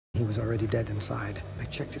was already dead inside. I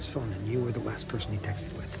checked his phone, and you were the last person he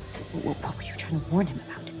texted with. What were you trying to warn him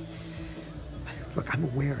about? Look, I'm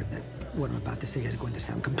aware that what I'm about to say is going to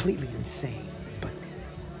sound completely insane, but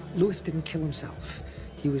Louis didn't kill himself.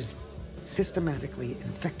 He was systematically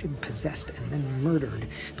infected, possessed, and then murdered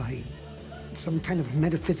by some kind of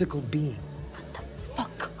metaphysical being. What the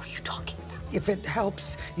fuck are you talking about? If it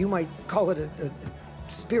helps, you might call it a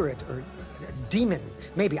spirit or a demon,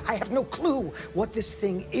 maybe. I have no clue what this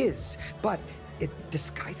thing is, but it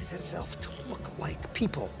disguises itself to look like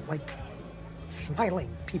people, like smiling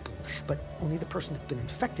people, but only the person that's been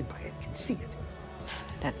infected by it can see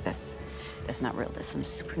it. That's not real. That's some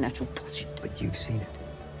supernatural bullshit. But you've seen it,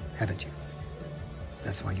 haven't you?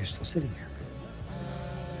 That's why you're still sitting here.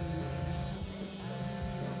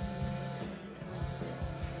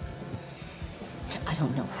 I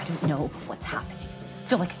don't know what's happening. I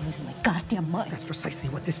feel like I'm losing my goddamn mind. That's precisely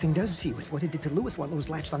what this thing does to you. It's what it did to Louis while Louis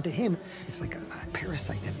latched onto him. It's like a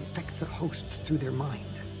parasite that infects a host through their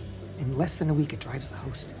mind. In less than a week, it drives the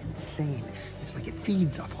host insane. It's like it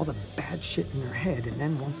feeds off all the bad shit in their head, and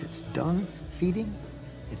then once it's done feeding,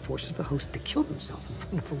 it forces the host to kill themselves in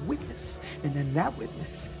front of a witness. And then that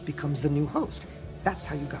witness becomes the new host. That's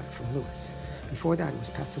how you got it from Louis. Before that, it was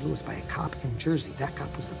passed to Louis by a cop in Jersey. That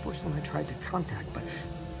cop was the first one I tried to contact, but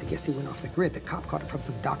I guess he went off the grid. The cop got it from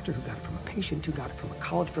some doctor who got it from a patient who got it from a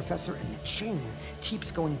college professor, and the chain keeps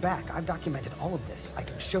going back. I've documented all of this. I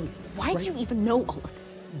can show you. Why do you even know all of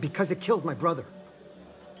this? Because it killed my brother.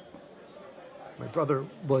 My brother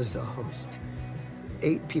was a host.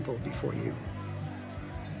 8 people before you.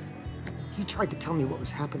 He tried to tell me what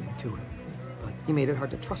was happening to him, but he made it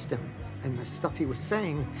hard to trust him, and the stuff he was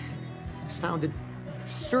saying sounded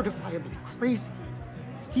certifiably crazy.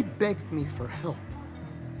 He begged me for help,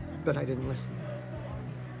 but I didn't listen.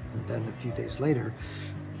 And then a few days later,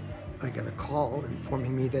 I got a call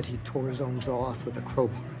informing me that he tore his own jaw off with a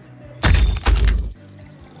crowbar.